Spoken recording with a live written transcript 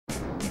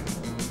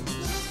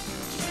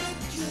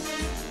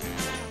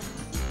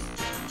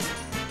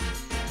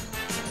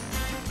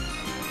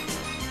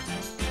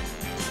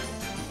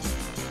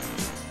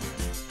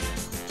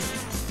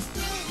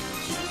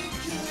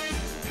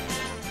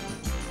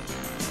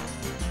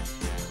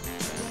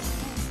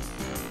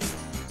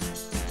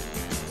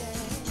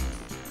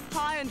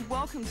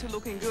welcome to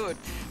Looking Good.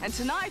 And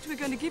tonight we're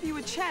going to give you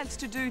a chance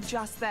to do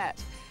just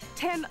that.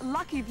 10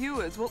 lucky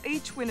viewers will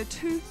each win a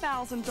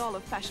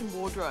 $2,000 fashion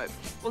wardrobe.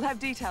 We'll have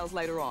details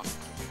later on.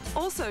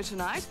 Also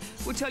tonight,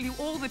 we'll tell you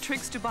all the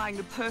tricks to buying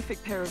the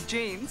perfect pair of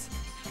jeans.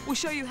 We'll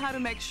show you how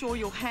to make sure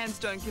your hands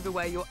don't give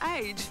away your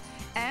age.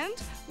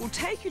 And we'll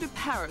take you to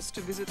Paris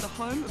to visit the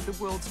home of the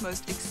world's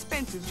most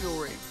expensive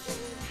jewellery.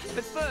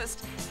 But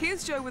first,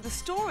 here's Joe with a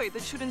story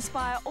that should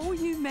inspire all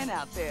you men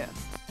out there.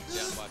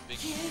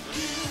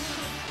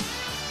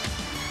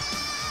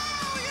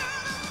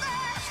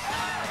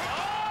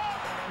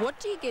 What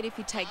do you get if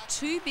you take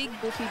two big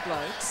bulky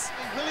blokes,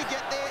 Will he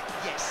get there?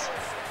 Yes.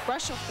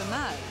 brush off the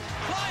mud,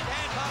 Blind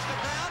hand past the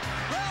ground,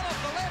 round off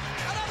the left,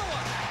 another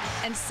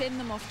one. and send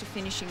them off to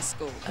finishing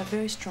school? A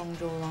very strong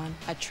jawline.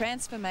 A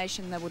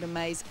transformation that would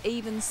amaze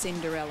even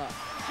Cinderella.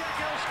 Jack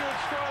Elsegood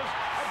scores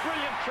a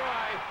brilliant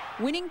try.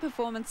 Winning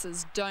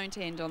performances don't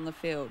end on the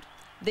field.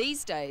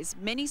 These days,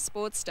 many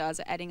sports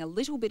stars are adding a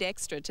little bit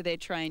extra to their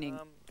training.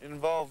 It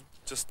involved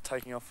just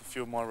taking off a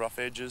few of my rough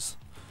edges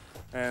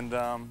and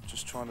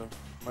just trying to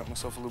make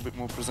myself a little bit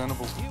more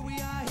presentable. Here we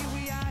are, here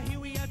we are, here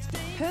we are today.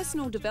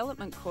 Personal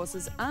development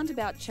courses aren't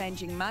about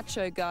changing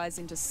macho guys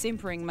into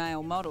simpering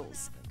male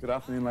models. Good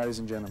afternoon, ladies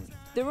and gentlemen.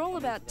 They're all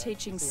about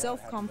teaching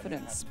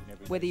self-confidence,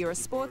 whether you're a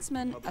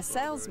sportsman, a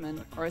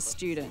salesman or a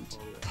student.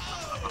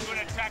 Good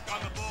attack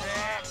on the ball.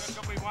 That's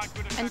what we want.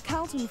 Good attack. And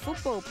Carlton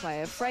football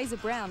player Fraser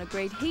Brown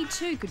agreed he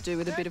too could do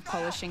with a bit of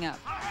polishing up.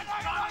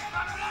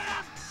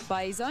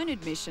 By his own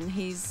admission,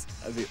 he's...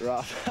 a bit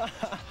rough.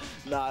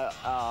 No,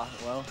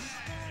 well...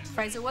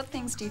 Fraser, what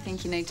things do you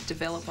think you need to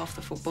develop off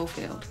the football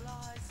field?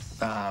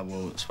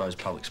 Well, I suppose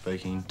public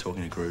speaking,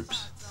 talking to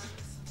groups,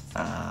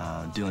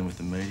 dealing with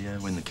the media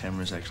when the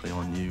camera's actually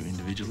on you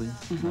individually,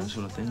 those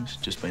sort of things,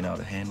 just being able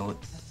to handle it.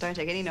 Don't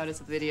take any notice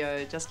of the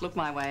video, just look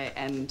my way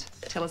and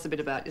tell us a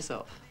bit about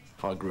yourself.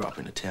 I grew up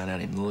in a town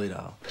out in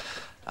Lilydale.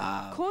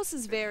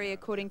 Courses vary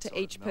according to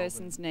each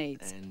person's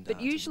needs, but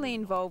usually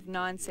involve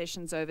 9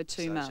 sessions over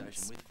 2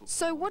 months.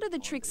 So what are the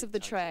tricks of the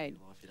trade?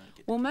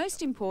 Well,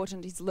 most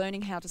important is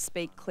learning how to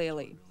speak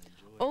clearly.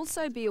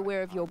 Also be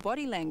aware of your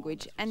body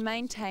language and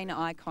maintain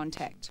eye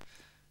contact.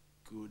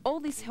 All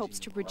this helps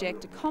to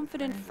project a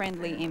confident,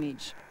 friendly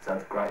image. So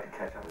it's great to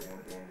catch up with you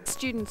at the end.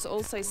 Students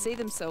also see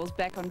themselves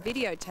back on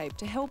videotape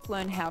to help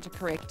learn how to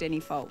correct any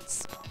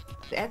faults.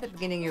 At the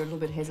beginning you're a little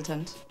bit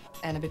hesitant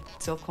and a bit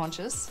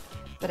self-conscious,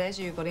 but as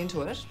you got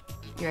into it,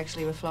 you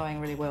actually were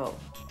flowing really well.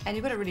 And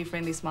you've got a really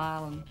friendly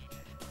smile and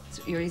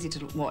you're easy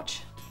to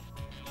watch.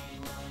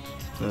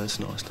 No,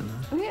 that's nice to know.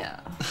 Yeah.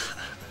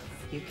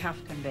 Your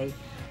cuff can be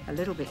a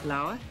little bit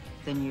lower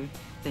than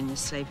the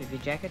sleeve of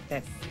your jacket.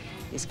 That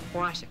is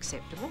quite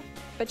acceptable.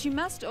 But you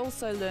must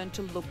also learn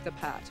to look the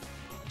part.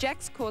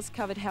 Jack's course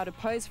covered how to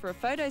pose for a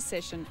photo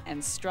session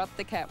and strut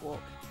the catwalk.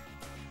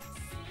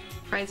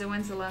 Fraser,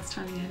 when's the last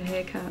time you had a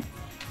haircut?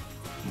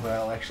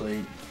 Well,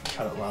 actually,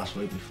 cut it last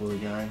week before the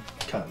game.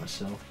 Cut it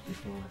myself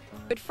before I left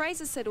home. But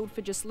Fraser settled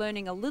for just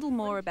learning a little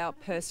more about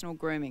personal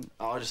grooming.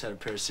 I just had a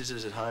pair of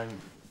scissors at home.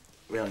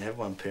 We only have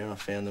one pair and I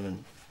found them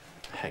and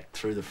hacked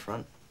through the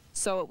front.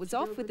 So it was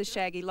off with the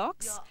shaggy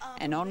locks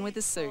and on with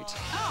the suit.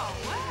 Oh,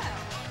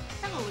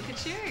 wow. Have a look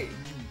at you.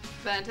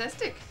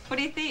 Fantastic. What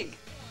do you think?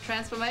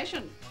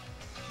 Transformation?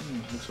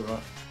 Looks all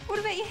right. What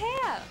about your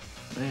hair?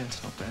 Yeah,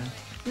 it's not bad.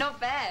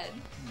 Not bad.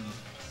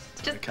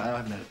 It's okay, I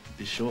haven't had it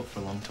this short for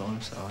a long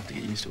time, so I have to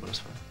get used to it, I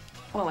suppose.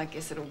 Well, I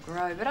guess it'll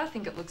grow, but I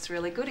think it looks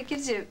really good. It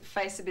gives your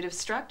face a bit of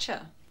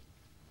structure.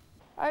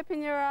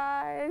 Open your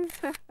eyes.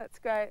 That's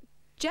great.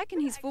 Jack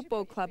and his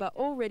football club are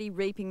already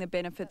reaping the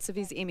benefits of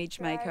his image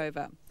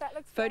makeover.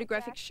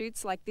 Photographic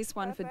shoots like this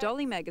one for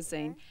Dolly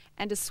magazine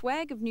and a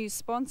swag of new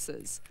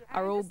sponsors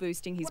are all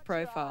boosting his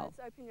profile.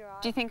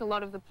 Do you think a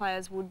lot of the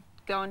players would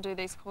go and do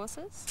these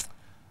courses?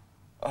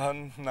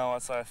 No,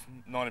 I'd say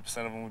 90% of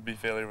them would be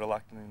fairly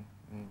reluctant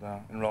in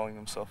enrolling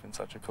themselves in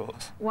such a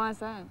course. Why is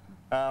that?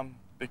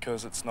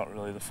 Because it's not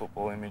really the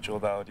football image,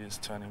 although it is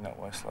turning that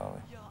way slowly.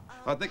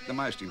 I think the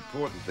most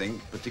important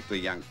thing,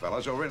 particularly young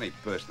fellas or any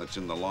person that's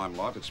in the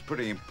limelight, it's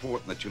pretty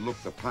important that you look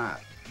the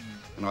part.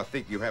 And I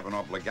think you have an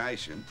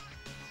obligation,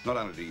 not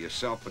only to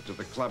yourself, but to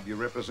the club you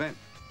represent.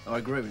 I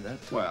agree with that.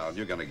 Well,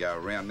 you're going to go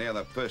around now,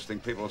 the first thing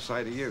people will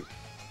say to you,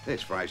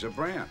 there's Fraser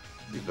Brown.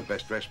 He's the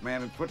best dressed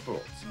man in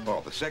football. Well,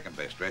 the second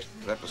best dressed,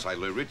 I'd have to say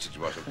Lou Richards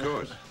was, of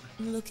course.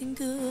 Looking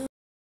good.